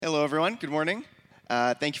Good morning.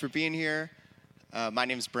 Thank you for being here. My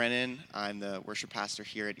name is Brennan. I'm the worship pastor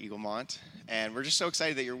here at Eaglemont, and we're just so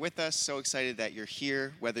excited that you're with us. So excited that you're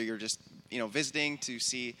here, whether you're just visiting to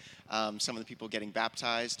see some of the people getting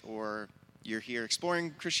baptized, or you're here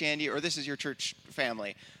exploring Christianity, or this is your church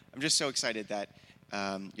family. I'm just so excited that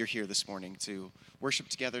you're here this morning to worship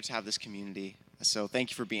together, to have this community. So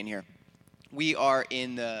thank you for being here. We are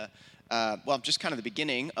in the just kind of the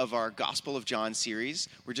beginning of our Gospel of John series.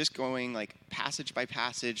 We're just going like passage by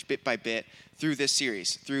passage, bit by bit through this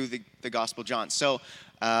series, through the Gospel of John. So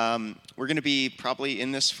we're going to be probably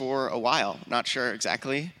in this for a while. Not sure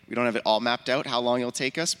exactly. We don't have it all mapped out how long it'll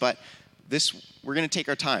take us, but we're going to take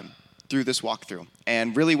our time through this walkthrough.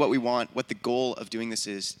 And really what the goal of doing this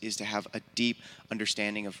is to have a deep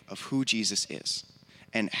understanding of who Jesus is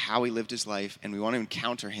and how he lived his life, and we want to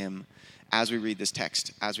encounter him as we read this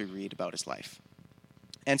text, as we read about his life.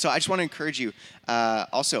 And so I just want to encourage you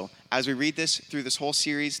also, as we read this through this whole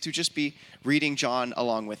series, to just be reading John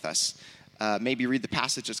along with us. Maybe read the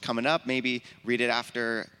passage that's coming up, maybe read it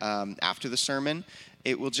after the sermon.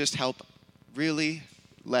 It will just help really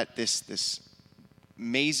let this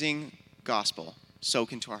amazing gospel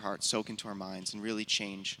soak into our hearts, soak into our minds, and really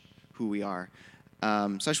change who we are. So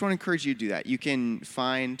I just want to encourage you to do that. You can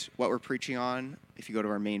find what we're preaching on if you go to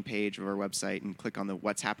our main page of our website and click on the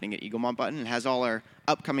What's Happening at Eaglemont button. It has all our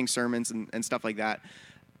upcoming sermons and stuff like that.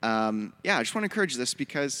 I just want to encourage this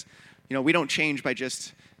because, we don't change by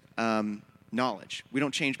just knowledge. We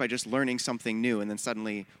don't change by just learning something new and then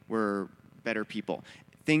suddenly we're better people.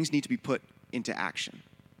 Things need to be put into action.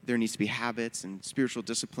 There needs to be habits and spiritual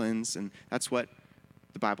disciplines, and that's what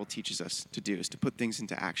the Bible teaches us to do, is to put things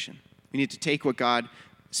into action. We need to take what God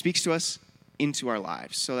speaks to us into our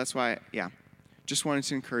lives. So that's why, just wanted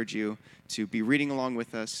to encourage you to be reading along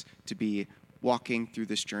with us, to be walking through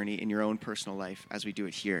this journey in your own personal life as we do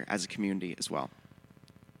it here as a community as well.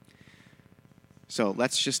 So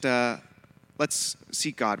let's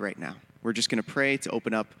seek God right now. We're just going to pray to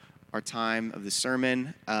open up our time of the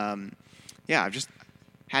sermon. I've just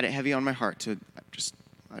had it heavy on my heart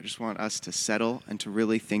I just want us to settle and to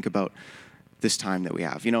really think about this time that we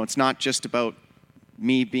have. It's not just about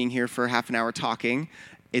me being here for half an hour talking.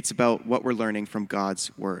 It's about what we're learning from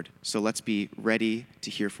God's word. So let's be ready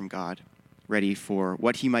to hear from God, ready for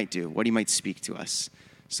what he might do, what he might speak to us.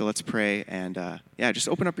 So let's pray and just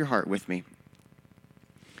open up your heart with me.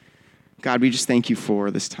 God, we just thank you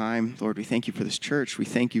for this time. Lord, we thank you for this church. We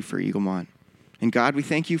thank you for Eaglemont. And God, we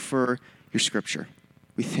thank you for your scripture.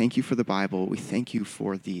 We thank you for the Bible. We thank you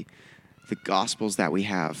for the gospels that we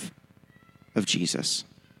have of Jesus,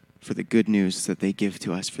 for the good news that they give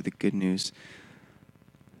to us, for the good news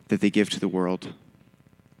that they give to the world.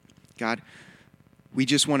 God, we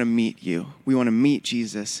just want to meet you. We want to meet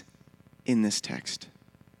Jesus in this text,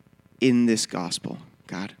 in this gospel.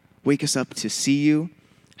 God, wake us up to see you.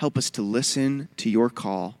 Help us to listen to your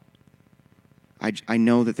call. I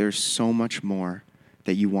know that there's so much more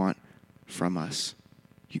that you want from us.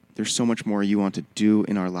 There's so much more you want to do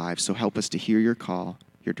in our lives. So help us to hear your call,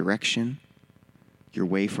 your direction, your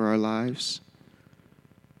way for our lives.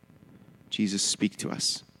 Jesus, speak to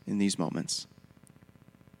us in these moments.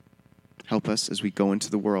 Help us as we go into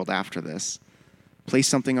the world after this. Place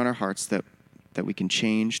something on our hearts that we can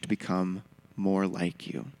change to become more like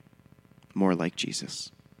you, more like Jesus.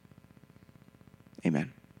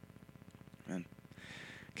 Amen. Amen.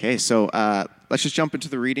 Okay, so let's just jump into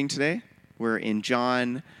the reading today. We're in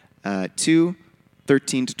John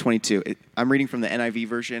 2:13 to 22. I'm reading from the NIV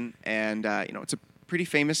version, and it's a pretty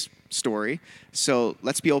famous story. So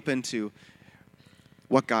let's be open to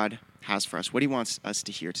what God has for us, what he wants us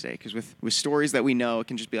to hear today. Because with stories that we know, it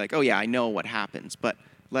can just be like, oh yeah, I know what happens. But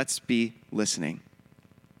let's be listening.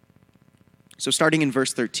 So starting in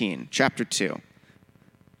verse 13, chapter 2.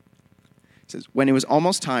 It says, when it was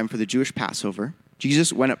almost time for the Jewish Passover,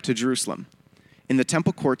 Jesus went up to Jerusalem. In the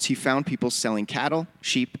temple courts, he found people selling cattle,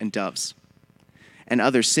 sheep, and doves, and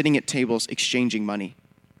others sitting at tables exchanging money.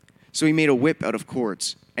 So he made a whip out of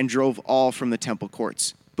cords and drove all from the temple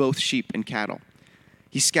courts, both sheep and cattle.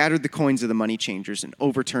 He scattered the coins of the money changers and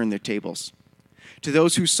overturned their tables. To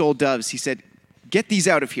those who sold doves, he said, get these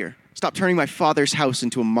out of here. Stop turning my Father's house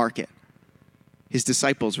into a market. His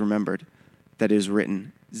disciples remembered that it is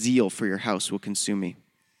written, zeal for your house will consume me.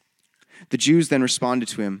 The Jews then responded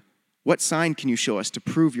to him, what sign can you show us to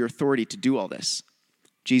prove your authority to do all this?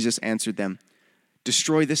 Jesus answered them,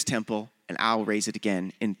 destroy this temple and I'll raise it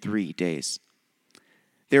again in 3 days.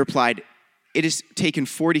 They replied, it has taken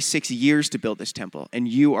 46 years to build this temple, and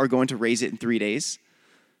you are going to raise it in 3 days?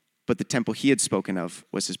 But the temple he had spoken of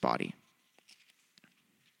was his body.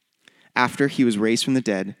 After he was raised from the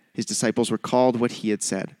dead, his disciples recalled what he had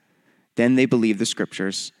said. Then they believed the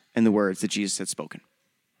scriptures and the words that Jesus had spoken.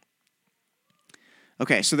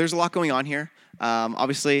 Okay, so there's a lot going on here.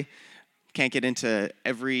 Obviously, can't get into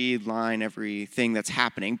every line, everything that's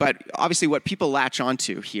happening, but obviously what people latch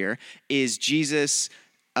onto here is Jesus,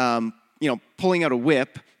 pulling out a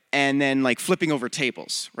whip and then like flipping over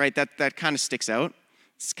tables, right? That kind of sticks out.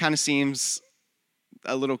 It kind of seems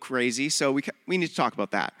a little crazy, so we need to talk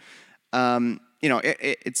about that.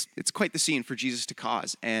 It's quite the scene for Jesus to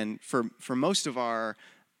cause, and for most of our,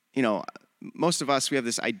 most of us, we have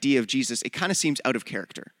this idea of Jesus. It kind of seems out of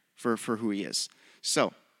character for who he is.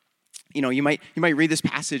 So, you might read this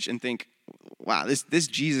passage and think, wow, this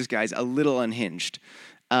Jesus guy's a little unhinged.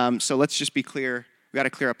 So let's just be clear. We got to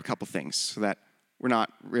clear up a couple things so that we're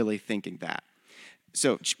not really thinking that.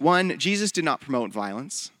 So, one, Jesus did not promote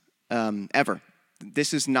violence, ever.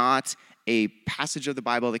 This is not a passage of the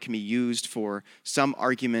Bible that can be used for some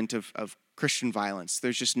argument of Christian violence.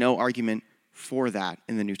 There's just no argument for that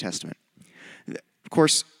in the New Testament. Of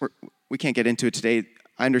course, we can't get into it today.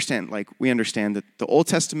 We understand that the Old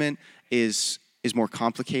Testament is more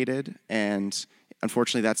complicated, and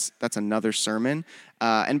unfortunately, that's another sermon.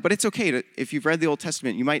 But it's okay if you've read the Old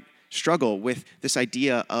Testament, you might struggle with this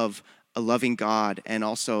idea of a loving God and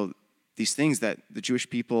also these things that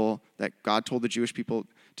that God told the Jewish people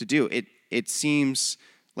to do. It seems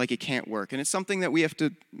like it can't work, and it's something that we have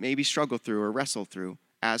to maybe struggle through or wrestle through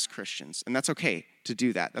as Christians, and that's okay to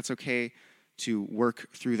do that. That's okay to work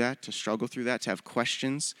through that, to struggle through that, to have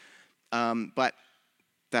questions, but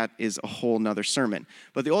that is a whole nother sermon.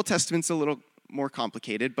 But the Old Testament's a little more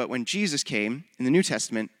complicated, but when Jesus came in the New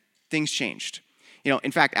Testament, things changed.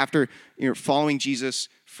 In fact, after following Jesus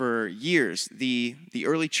for years, the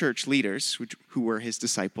early church leaders, who were his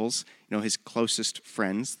disciples, his closest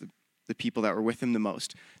friends, the people that were with him the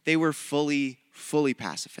most, they were fully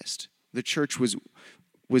pacifist. The church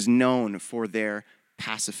was known for their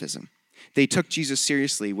pacifism. They took Jesus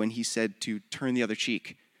seriously when he said to turn the other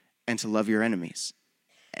cheek and to love your enemies.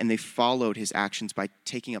 And they followed his actions by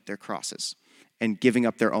taking up their crosses and giving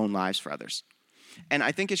up their own lives for others. And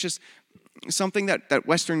I think it's just something that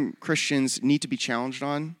Western Christians need to be challenged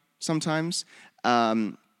on sometimes.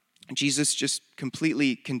 Jesus just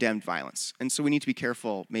completely condemned violence. And so we need to be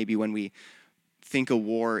careful maybe when we think a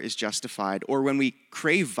war is justified or when we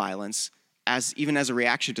crave violence even as a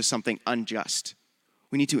reaction to something unjust.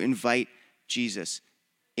 We need to invite Jesus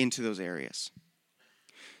into those areas.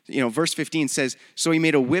 Verse 15 says, so he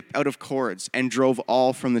made a whip out of cords and drove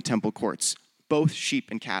all from the temple courts, both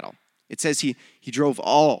sheep and cattle. It says he drove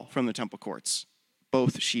all from the temple courts,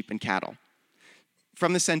 both sheep and cattle.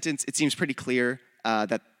 From the sentence, it seems pretty clear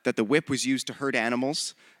that the whip was used to herd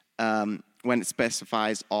animals when it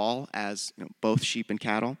specifies all as both sheep and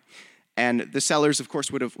cattle. And the sellers, of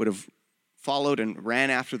course, would have followed and ran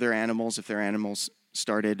after their animals if their animals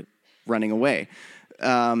started running away.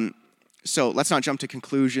 So let's not jump to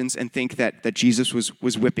conclusions and think that Jesus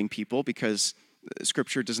was whipping people, because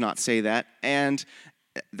Scripture does not say that. And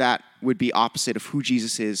that would be opposite of who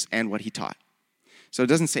Jesus is and what he taught. So it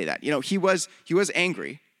doesn't say that. He was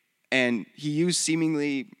angry, and he used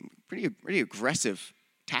seemingly pretty aggressive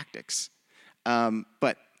tactics,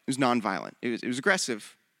 but it was nonviolent. It was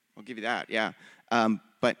aggressive. I'll give you that, yeah.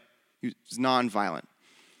 But it was nonviolent.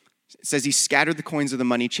 It says he scattered the coins of the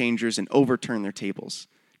money changers and overturned their tables.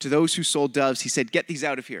 To those who sold doves, he said, get these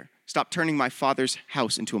out of here. Stop turning my father's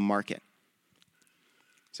house into a market.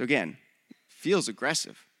 So again, feels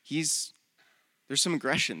aggressive. There's some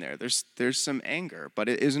aggression there. There's some anger, but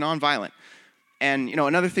it is nonviolent. And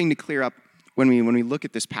another thing to clear up when we look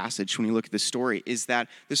at this passage, when we look at this story, is that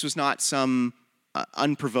this was not some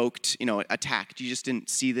unprovoked attack. You just didn't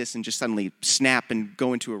see this and just suddenly snap and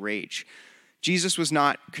go into a rage. Jesus was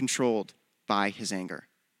not controlled by his anger.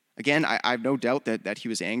 Again, I have no doubt that he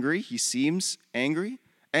was angry. He seems angry,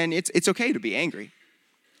 and it's okay to be angry.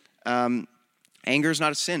 Anger is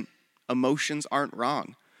not a sin. Emotions aren't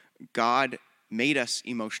wrong. God made us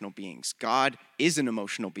emotional beings. God is an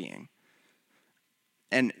emotional being.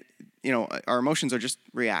 And, our emotions are just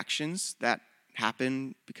reactions that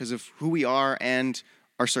happen because of who we are and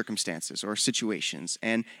our circumstances or situations.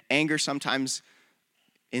 And anger sometimes,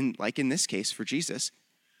 in this case for Jesus,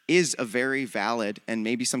 is a very valid and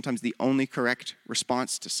maybe sometimes the only correct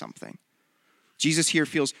response to something. Jesus here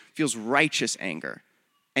feels righteous anger.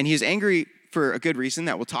 And he is angry for a good reason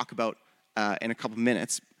that we'll talk about in a couple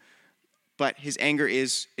minutes. But his anger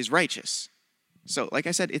is righteous. So like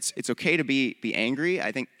I said, it's okay to be angry.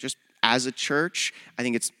 I think just as a church, I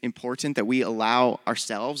think it's important that we allow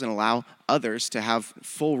ourselves and allow others to have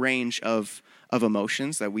full range of of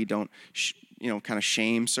emotions, that we don't, kind of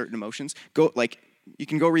shame certain emotions. You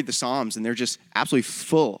can go read the Psalms, and they're just absolutely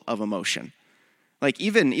full of emotion. Like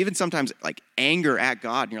even sometimes like anger at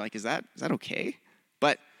God, and you're like, is that okay?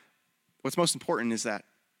 But what's most important is that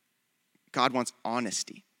God wants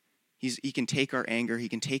honesty. He can take our anger, he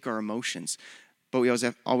can take our emotions, but we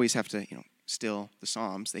always have to, still the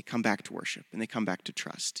Psalms, they come back to worship and they come back to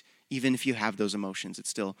trust. Even if you have those emotions, it's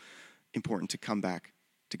still important to come back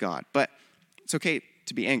to God. But it's okay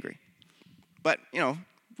to be angry. But,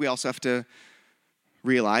 we also have to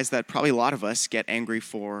realize that probably a lot of us get angry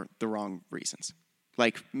for the wrong reasons.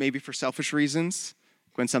 Like maybe for selfish reasons,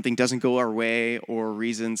 when something doesn't go our way, or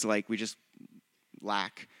reasons like we just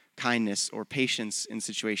lack kindness or patience in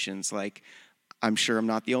situations. Like, I'm sure I'm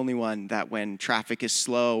not the only one that when traffic is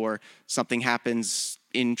slow or something happens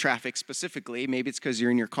in traffic specifically, maybe it's because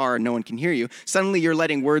you're in your car and no one can hear you, suddenly you're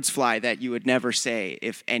letting words fly that you would never say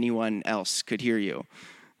if anyone else could hear you.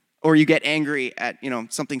 Or you get angry at,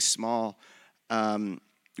 something small.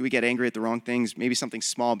 We get angry at the wrong things, maybe something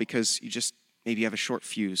small because maybe you have a short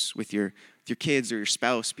fuse with your kids or your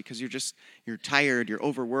spouse because you're tired, you're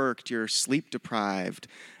overworked, you're sleep deprived.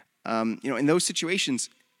 In those situations,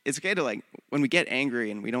 it's okay to when we get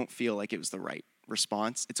angry and we don't feel like it was the right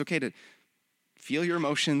response, it's okay to feel your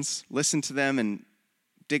emotions, listen to them, and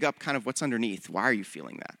dig up kind of what's underneath. Why are you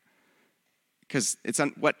feeling that? Because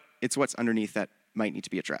it's what's underneath that might need to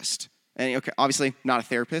be addressed. And obviously not a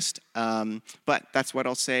therapist, but that's what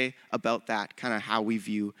I'll say about that, kind of how we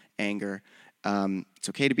view anger. It's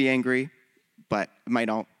okay to be angry, but it might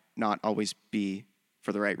not always be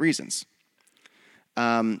for the right reasons.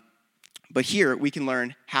 But here we can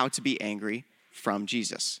learn how to be angry from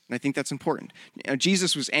Jesus. And I think that's important.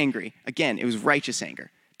 Jesus was angry. Again, it was righteous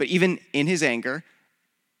anger. But even in his anger,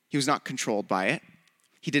 he was not controlled by it.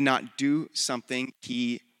 He did not do something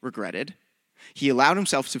he regretted. He allowed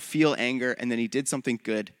himself to feel anger, and then he did something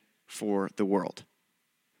good for the world.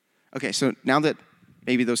 Okay, so now that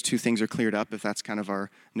maybe those two things are cleared up, if that's kind of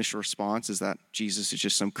our initial response, is that Jesus is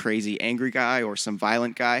just some crazy angry guy or some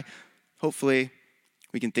violent guy, hopefully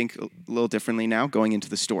we can think a little differently now going into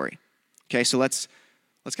the story. Okay, so let's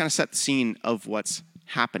kind of set the scene of what's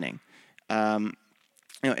happening.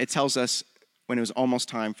 It tells us when it was almost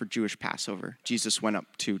time for Jewish Passover, Jesus went up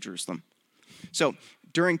to Jerusalem. So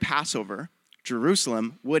during Passover,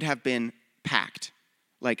 Jerusalem would have been packed.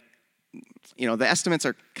 The estimates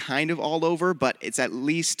are kind of all over, but it's at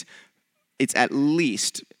least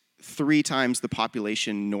 3 times the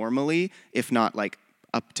population normally, if not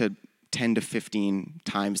up to 10 to 15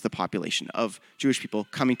 times the population of Jewish people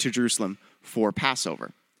coming to Jerusalem for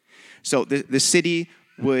Passover. So the city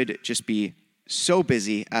would just be so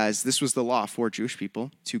busy, as this was the law for Jewish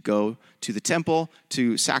people to go to the temple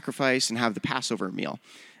to sacrifice and have the Passover meal.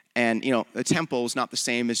 And, the temple is not the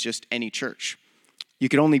same as just any church. You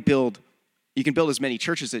can build as many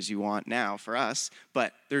churches as you want now for us,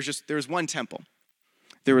 but there's one temple.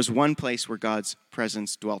 There was one place where God's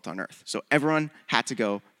presence dwelt on earth. So everyone had to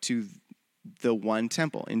go to the one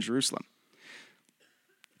temple in Jerusalem.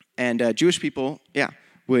 And Jewish people,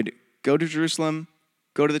 would go to Jerusalem,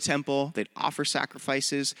 go to the temple, they'd offer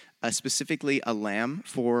sacrifices, specifically a lamb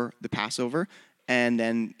for the Passover, and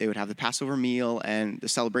then they would have the Passover meal and the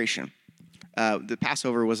celebration. The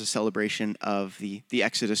Passover was a celebration of the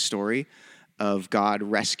Exodus story of God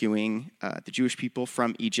rescuing the Jewish people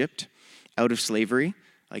from Egypt out of slavery.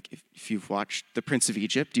 Like if you've watched The Prince of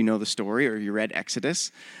Egypt, you know the story, or you read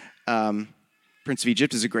Exodus. Prince of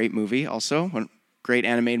Egypt is a great movie also, a great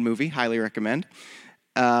animated movie, highly recommend.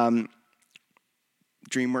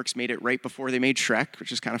 DreamWorks made it right before they made Shrek,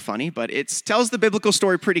 which is kind of funny, but it tells the biblical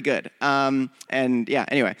story pretty good.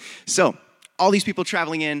 Anyway, so all these people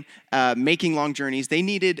traveling in, making long journeys, they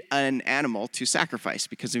needed an animal to sacrifice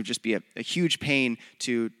because it would just be a huge pain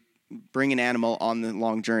to bring an animal on the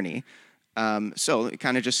long journey. So it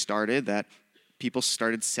kind of just started that people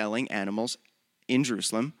started selling animals in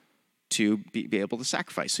Jerusalem to be able to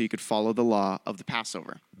sacrifice, so you could follow the law of the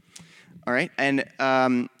Passover. All right, and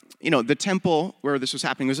the temple where this was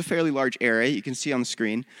happening was a fairly large area. You can see on the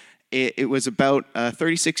screen. It was about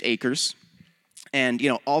 36 acres. And,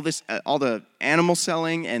 all the animal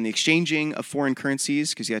selling and the exchanging of foreign currencies,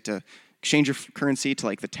 because you had to exchange your currency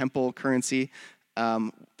to the temple currency,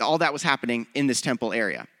 all that was happening in this temple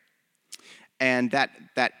area. And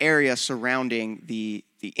that area surrounding the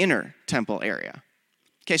inner temple area.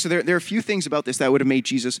 Okay, so there are a few things about this that would have made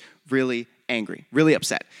Jesus really angry, really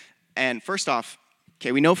upset. And first off,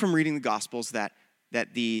 okay, we know from reading the Gospels that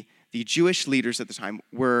the Jewish leaders at the time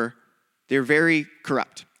they're very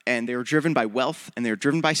corrupt, and they were driven by wealth, and they were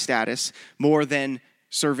driven by status more than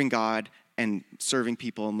serving God and serving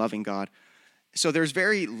people and loving God. So there's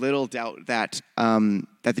very little doubt that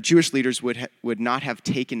that the Jewish leaders would not have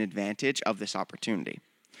taken advantage of this opportunity,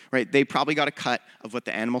 right? They probably got a cut of what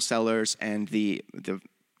the animal sellers and the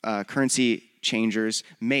currency changers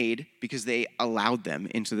made because they allowed them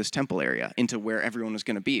into this temple area, into where everyone was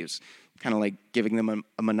going to be. It was kind of like giving them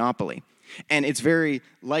a monopoly. And it's very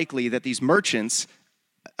likely that these merchants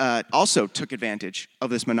also took advantage of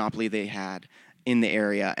this monopoly they had in the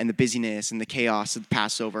area and the busyness and the chaos of the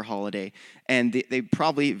Passover holiday. And they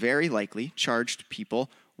probably, very likely, charged people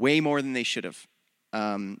way more than they should have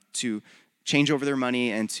to change over their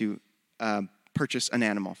money and to purchase an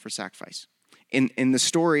animal for sacrifice. In the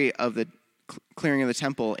story of the clearing of the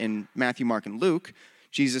temple in Matthew, Mark, and Luke,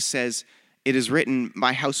 Jesus says, "It is written,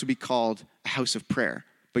 my house will be called a house of prayer,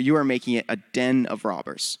 but you are making it a den of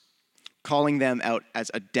robbers," calling them out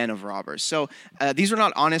as a den of robbers. So these were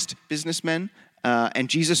not honest businessmen, and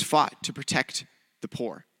Jesus fought to protect the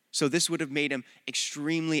poor. So this would have made him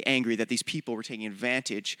extremely angry that these people were taking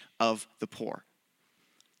advantage of the poor.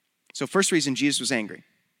 So first reason Jesus was angry,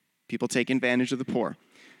 people taking advantage of the poor,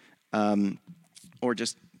 or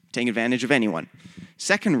just taking advantage of anyone.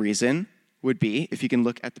 Second reason would be, if you can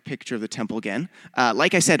look at the picture of the temple again,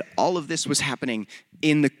 like I said, all of this was happening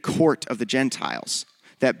in the court of the Gentiles,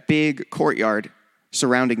 that big courtyard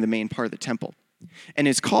surrounding the main part of the temple. And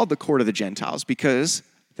it's called the court of the Gentiles because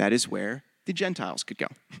that is where the Gentiles could go.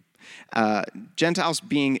 Gentiles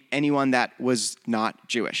being anyone that was not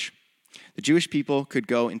Jewish. The Jewish people could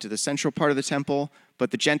go into the central part of the temple,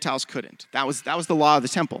 but the Gentiles couldn't. That was the law of the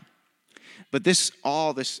temple. But this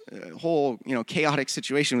whole chaotic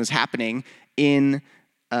situation was happening in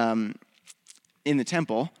the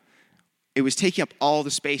temple. It was taking up all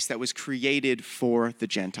the space that was created for the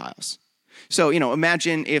Gentiles. So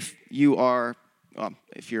imagine if you're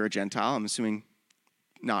a Gentile. I'm assuming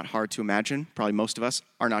not hard to imagine. Probably most of us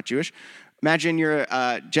are not Jewish. Imagine you're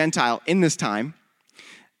a Gentile in this time.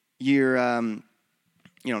 You're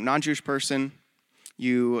non-Jewish person.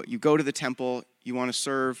 You go to the temple. You want to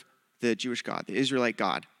serve the Jewish God, the Israelite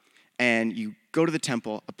God. And you go to the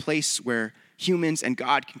temple, a place where humans and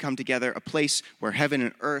God can come together, a place where heaven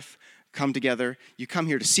and earth come together. You come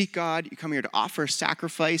here to seek God. You come here to offer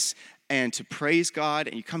sacrifice and to praise God.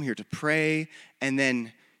 And you come here to pray. And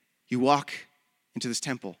then you walk into this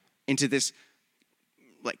temple, into this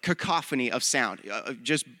like cacophony of sound,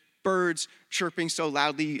 just birds chirping so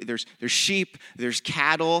loudly. There's sheep, there's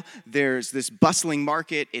cattle, there's this bustling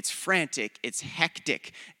market. It's frantic, it's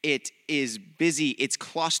hectic, it is busy, it's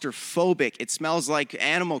claustrophobic, it smells like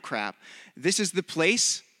animal crap. This is the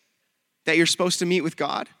place that you're supposed to meet with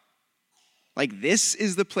God? Like, this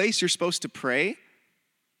is the place you're supposed to pray?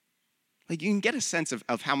 Like, you can get a sense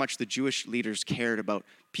of how much the Jewish leaders cared about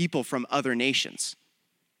people from other nations.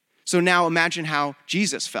 So now imagine how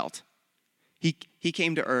Jesus felt. He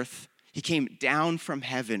came to earth. He came down from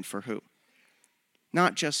heaven for who?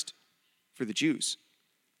 Not just for the Jews,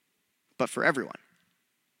 but for everyone.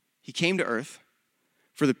 He came to earth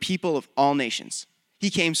for the people of all nations.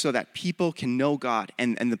 He came so that people can know God.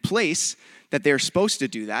 And the place that they're supposed to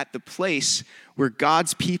do that, the place where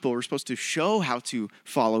God's people are supposed to show how to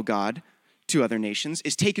follow God to other nations,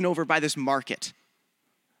 is taken over by this market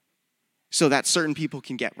so that certain people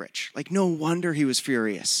can get rich. Like, no wonder he was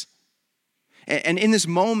furious. And in this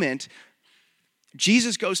moment,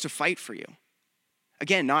 Jesus goes to fight for you.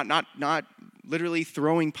 Again, not literally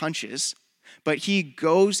throwing punches, but he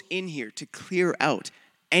goes in here to clear out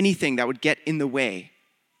anything that would get in the way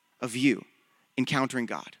of you encountering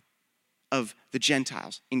God, of the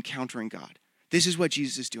Gentiles encountering God. This is what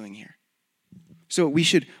Jesus is doing here. So we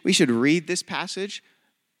should read this passage,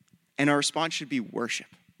 and our response should be worship.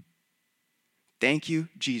 Thank you,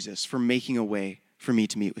 Jesus, for making a way for me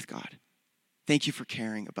to meet with God. Thank you for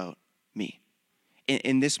caring about me.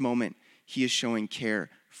 In this moment, he is showing care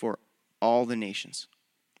for all the nations,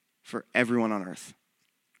 for everyone on earth.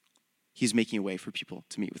 He's making a way for people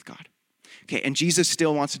to meet with God. Okay, and Jesus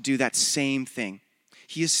still wants to do that same thing.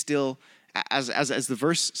 He is still, as the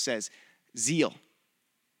verse says, zeal.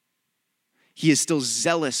 He is still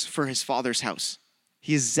zealous for his Father's house.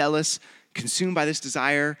 He is zealous, consumed by this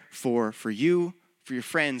desire for you, for your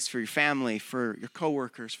friends, for your family, for your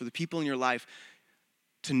coworkers, for the people in your life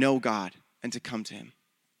to know God and to come to him.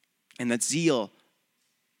 And that zeal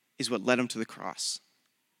is what led him to the cross.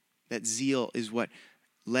 That zeal is what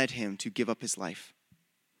led him to give up his life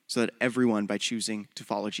so that everyone, by choosing to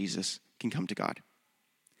follow Jesus, can come to God.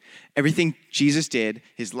 Everything Jesus did,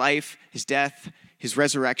 his life, his death, his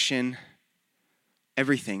resurrection,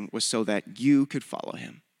 everything was so that you could follow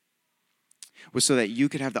him. Was so that you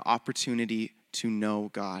could have the opportunity to know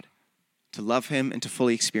God, to love him and to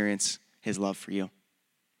fully experience his love for you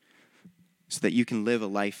so that you can live a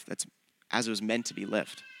life that's as it was meant to be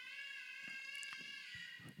lived.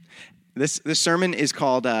 This sermon is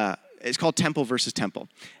called Temple versus Temple.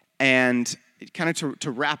 And kind of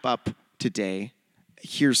to wrap up today,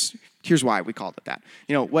 here's why we called it that.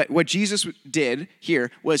 What Jesus did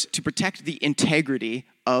here was to protect the integrity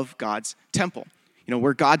of God's temple.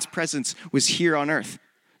 Where God's presence was here on earth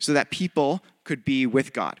so that people could be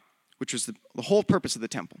with God, which was the whole purpose of the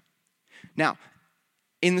temple. Now,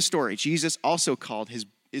 in the story, Jesus also called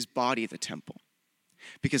his body the temple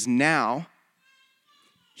because now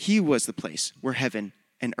he was the place where heaven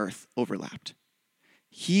and earth overlapped.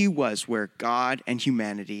 He was where God and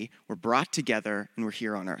humanity were brought together and were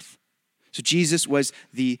here on earth. So Jesus was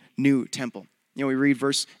the new temple. We read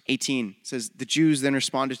verse 18. It says, the Jews then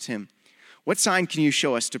responded to him, what sign can you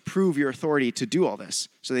show us to prove your authority to do all this?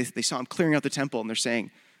 So they saw him clearing out the temple and they're saying,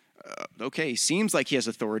 okay, seems like he has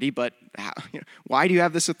authority, but why do you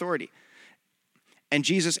have this authority? And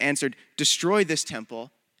Jesus answered, destroy this temple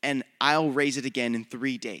and I'll raise it again in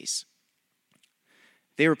 3 days.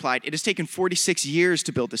 They replied, it has taken 46 years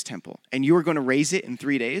to build this temple, and you are going to raise it in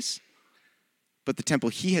 3 days? But the temple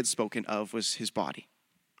he had spoken of was his body.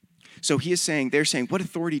 So they're saying, what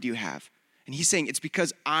authority do you have? And he's saying, it's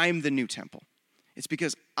because I'm the new temple. It's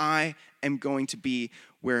because I am going to be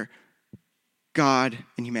where God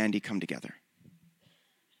and humanity come together,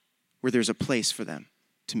 where there's a place for them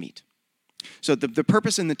to meet. So the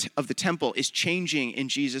purpose of the temple is changing in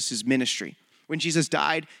Jesus' ministry. When Jesus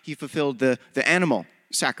died, he fulfilled the animal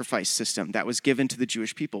sacrifice system that was given to the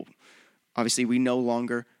Jewish people. Obviously, we no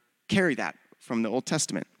longer carry that from the Old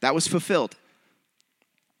Testament. That was fulfilled.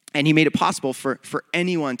 And he made it possible for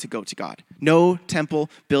anyone to go to God. No temple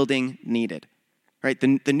building needed. Right?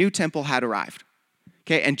 The new temple had arrived.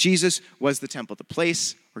 Okay, and Jesus was the temple, the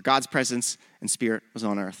place where God's presence and spirit was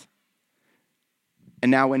on earth. And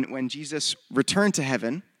now when Jesus returned to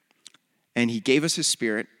heaven and he gave us his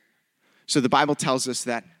spirit, so the Bible tells us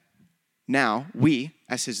that now we,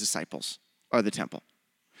 as his disciples, are the temple.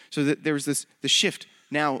 So that there was the shift.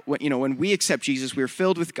 Now, when we accept Jesus, we are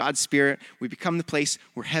filled with God's spirit. We become the place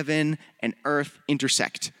where heaven and earth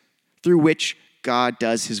intersect, through which God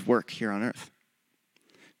does his work here on earth.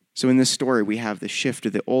 So in this story, we have the shift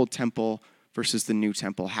of the old temple versus the new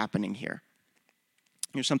temple happening here.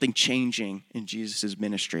 There's something changing in Jesus'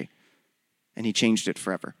 ministry, and he changed it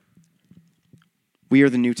forever. We are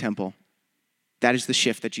the new temple. That is the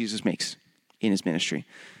shift that Jesus makes in his ministry.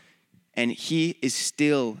 And he is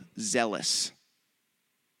still zealous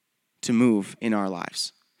to move in our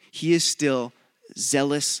lives. He is still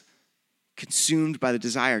zealous, consumed by the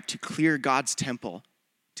desire to clear God's temple,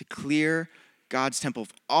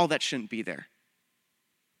 of all that shouldn't be there.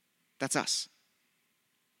 That's us.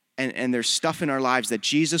 And there's stuff in our lives that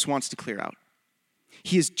Jesus wants to clear out.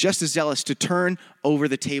 He is just as zealous to turn over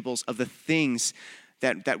the tables of the things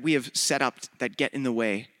that we have set up that get in the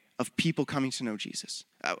way of people coming to know Jesus,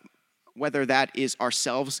 whether that is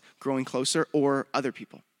ourselves growing closer or other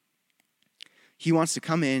people. He wants to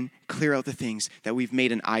come in, clear out the things that we've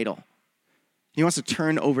made an idol. He wants to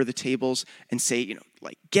turn over the tables and say,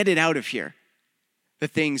 get it out of here. The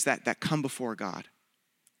things that come before God.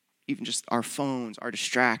 Even just our phones, our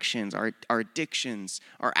distractions, our addictions,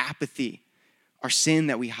 our apathy, our sin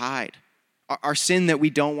that we hide, our sin that we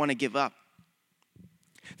don't want to give up.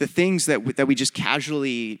 The things that we just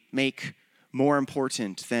casually make more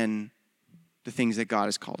important than the things that God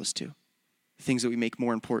has called us to. The things that we make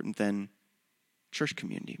more important than church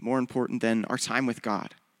community, more important than our time with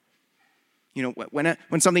God.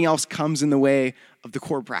 When something else comes in the way of the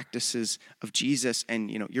core practices of Jesus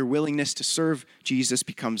and, your willingness to serve Jesus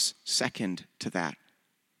becomes second to that.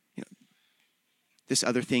 This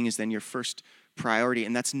other thing is then your first priority,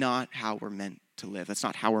 and that's not how we're meant to live. That's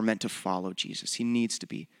not how we're meant to follow Jesus. He needs to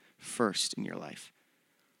be first in your life.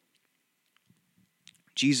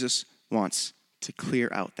 Jesus wants to clear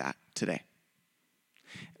out that today.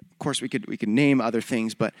 Of course, we could name other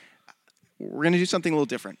things, but we're going to do something a little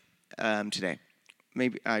different today.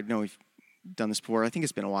 Maybe, I know we've done this before. I think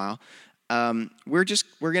it's been a while. We're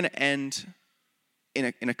going to end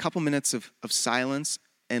in a couple minutes of silence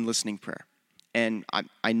and listening prayer. And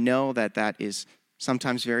I know that is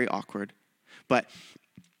sometimes very awkward, but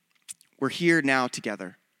we're here now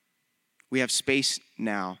together. We have space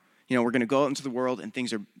now. We're going to go out into the world and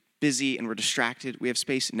things are busy and we're distracted. We have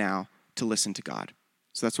space now to listen to God.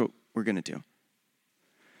 So that's what we're going to do.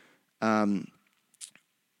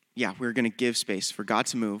 We're going to give space for God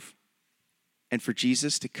to move and for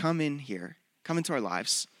Jesus to come in here, come into our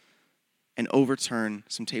lives and overturn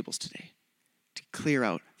some tables today. to clear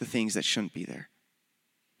out the things that shouldn't be there.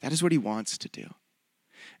 That is what he wants to do.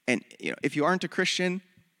 And if you aren't a Christian,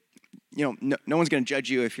 no one's going to judge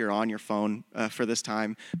you if you're on your phone for this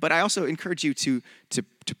time. But I also encourage you to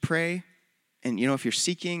pray. And if you're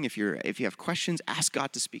seeking, if you have questions, ask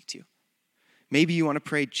God to speak to you. Maybe you want to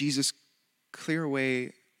pray, Jesus, clear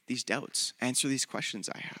away these doubts, answer these questions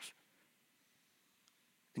I have,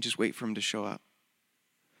 and just wait for him to show up.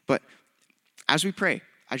 But as we pray,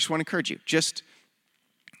 I just want to encourage you, just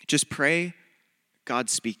pray, God,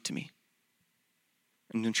 speak to me,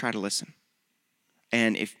 and then try to listen.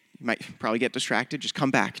 And if you might probably get distracted, just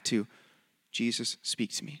come back to Jesus,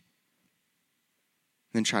 speak to me,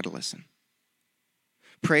 and then try to listen.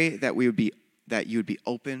 Pray that you would be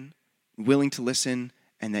open, willing to listen,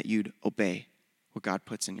 and that you'd obey what God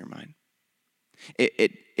puts in your mind.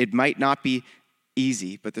 It might not be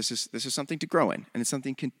easy, but this is something to grow in, and it's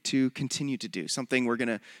something to continue to do. Something we're going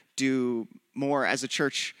to do more as a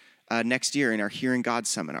church next year in our Hearing God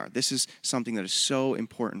seminar. This is something that is so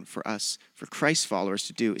important for us, for Christ followers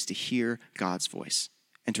to do, is to hear God's voice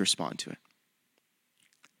and to respond to it.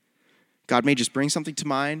 God may just bring something to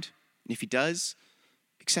mind, and if he does,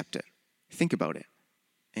 accept it, think about it,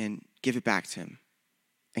 and give it back to him,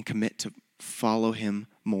 and commit to follow him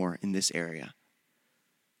more in this area.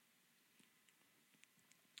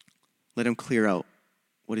 Let him clear out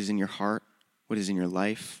what is in your heart, what is in your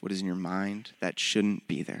life, what is in your mind that shouldn't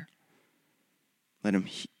be there. Let him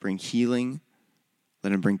bring healing.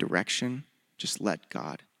 Let him bring direction. Just let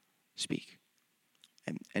God speak.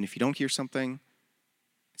 And if you don't hear something,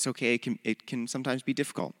 it's okay. It can sometimes be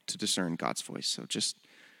difficult to discern God's voice. So just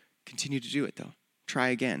continue to do it, though. Try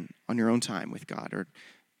again on your own time with God. Or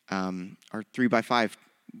our 3x5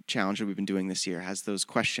 challenge that we've been doing this year has those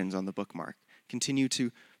questions on the bookmark. Continue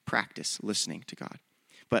to practice listening to God.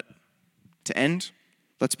 But to end,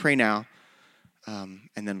 let's pray now, and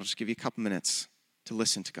then I'll just give you a couple minutes to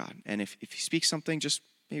listen to God. And if he speaks something, just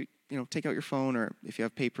maybe take out your phone, or if you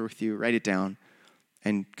have paper with you, write it down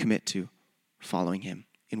and commit to following him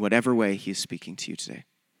in whatever way he is speaking to you today.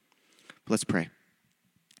 But let's pray.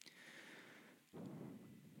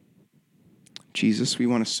 Jesus, we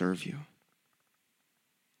want to serve you.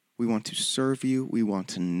 We want to serve you. We want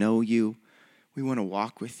to know you. We want to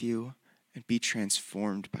walk with you and be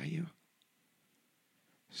transformed by you.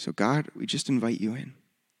 So God, we just invite you in.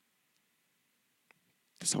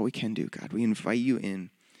 That's all we can do, God. We invite you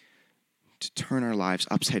in to turn our lives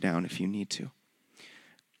upside down if you need to.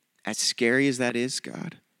 As scary as that is,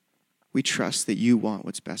 God, we trust that you want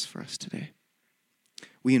what's best for us today.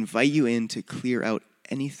 We invite you in to clear out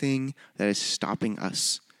anything that is stopping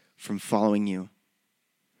us from following you,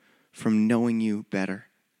 from knowing you better.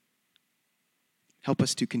 Help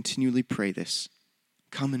us to continually pray this.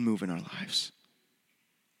 Come and move in our lives.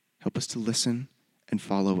 Help us to listen and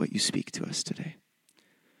follow what you speak to us today.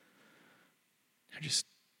 Now just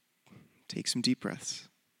take some deep breaths.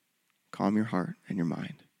 Calm your heart and your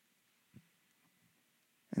mind.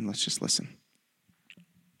 And let's just listen.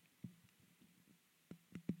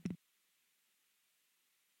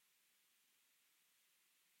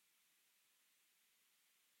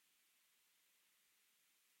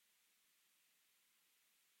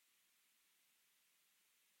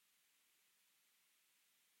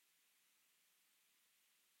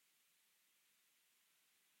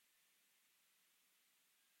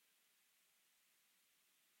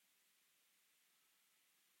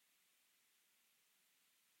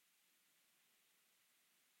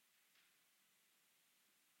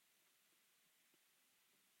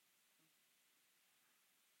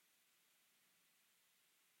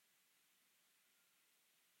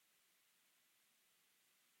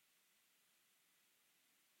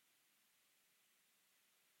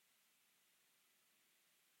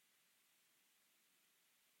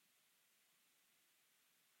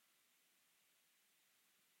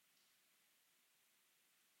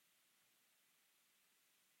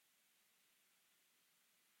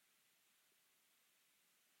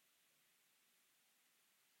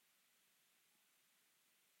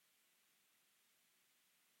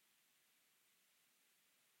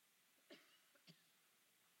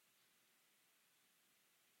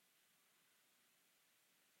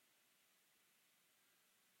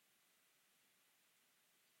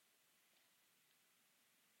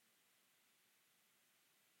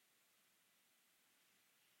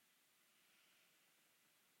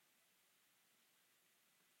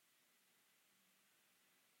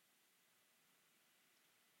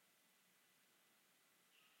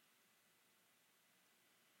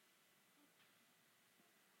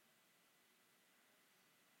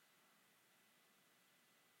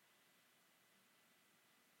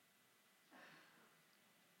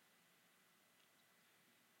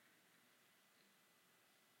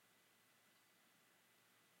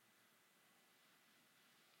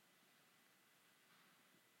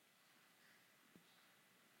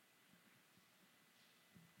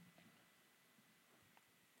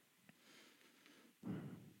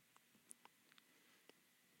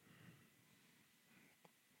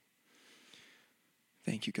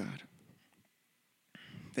 Thank you, God.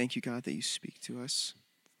 Thank you, God, that you speak to us,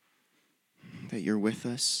 that you're with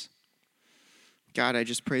us. God, I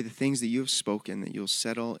just pray the things that you have spoken, that you'll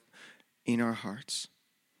settle in our hearts.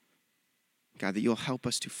 God, that you'll help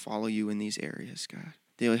us to follow you in these areas, God.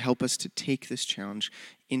 That you'll help us to take this challenge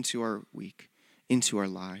into our week, into our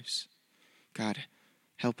lives. God,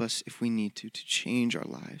 help us, if we need to change our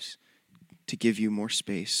lives, to give you more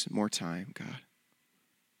space, more time, God.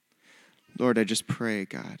 Lord, I just pray,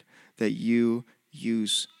 God, that you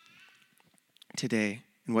use today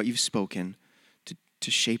and what you've spoken to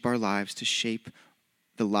shape our lives, to shape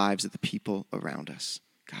the lives of the people around us.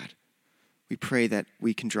 God, we pray that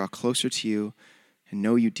we can draw closer to you and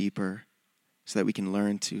know you deeper so that we can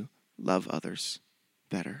learn to love others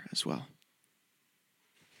better as well.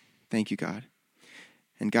 Thank you, God.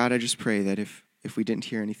 And God, I just pray that if we didn't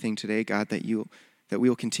hear anything today, God, that we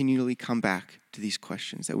will continually come back to these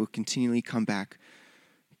questions, that we'll continually come back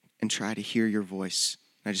and try to hear your voice.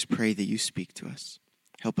 And I just pray that you speak to us.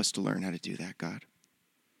 Help us to learn how to do that, God.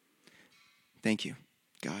 Thank you,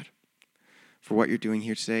 God, for what you're doing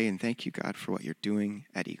here today, and thank you, God, for what you're doing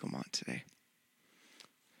at Eaglemont today.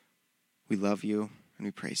 We love you and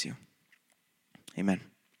we praise you. Amen.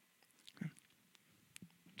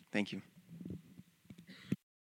 Thank you.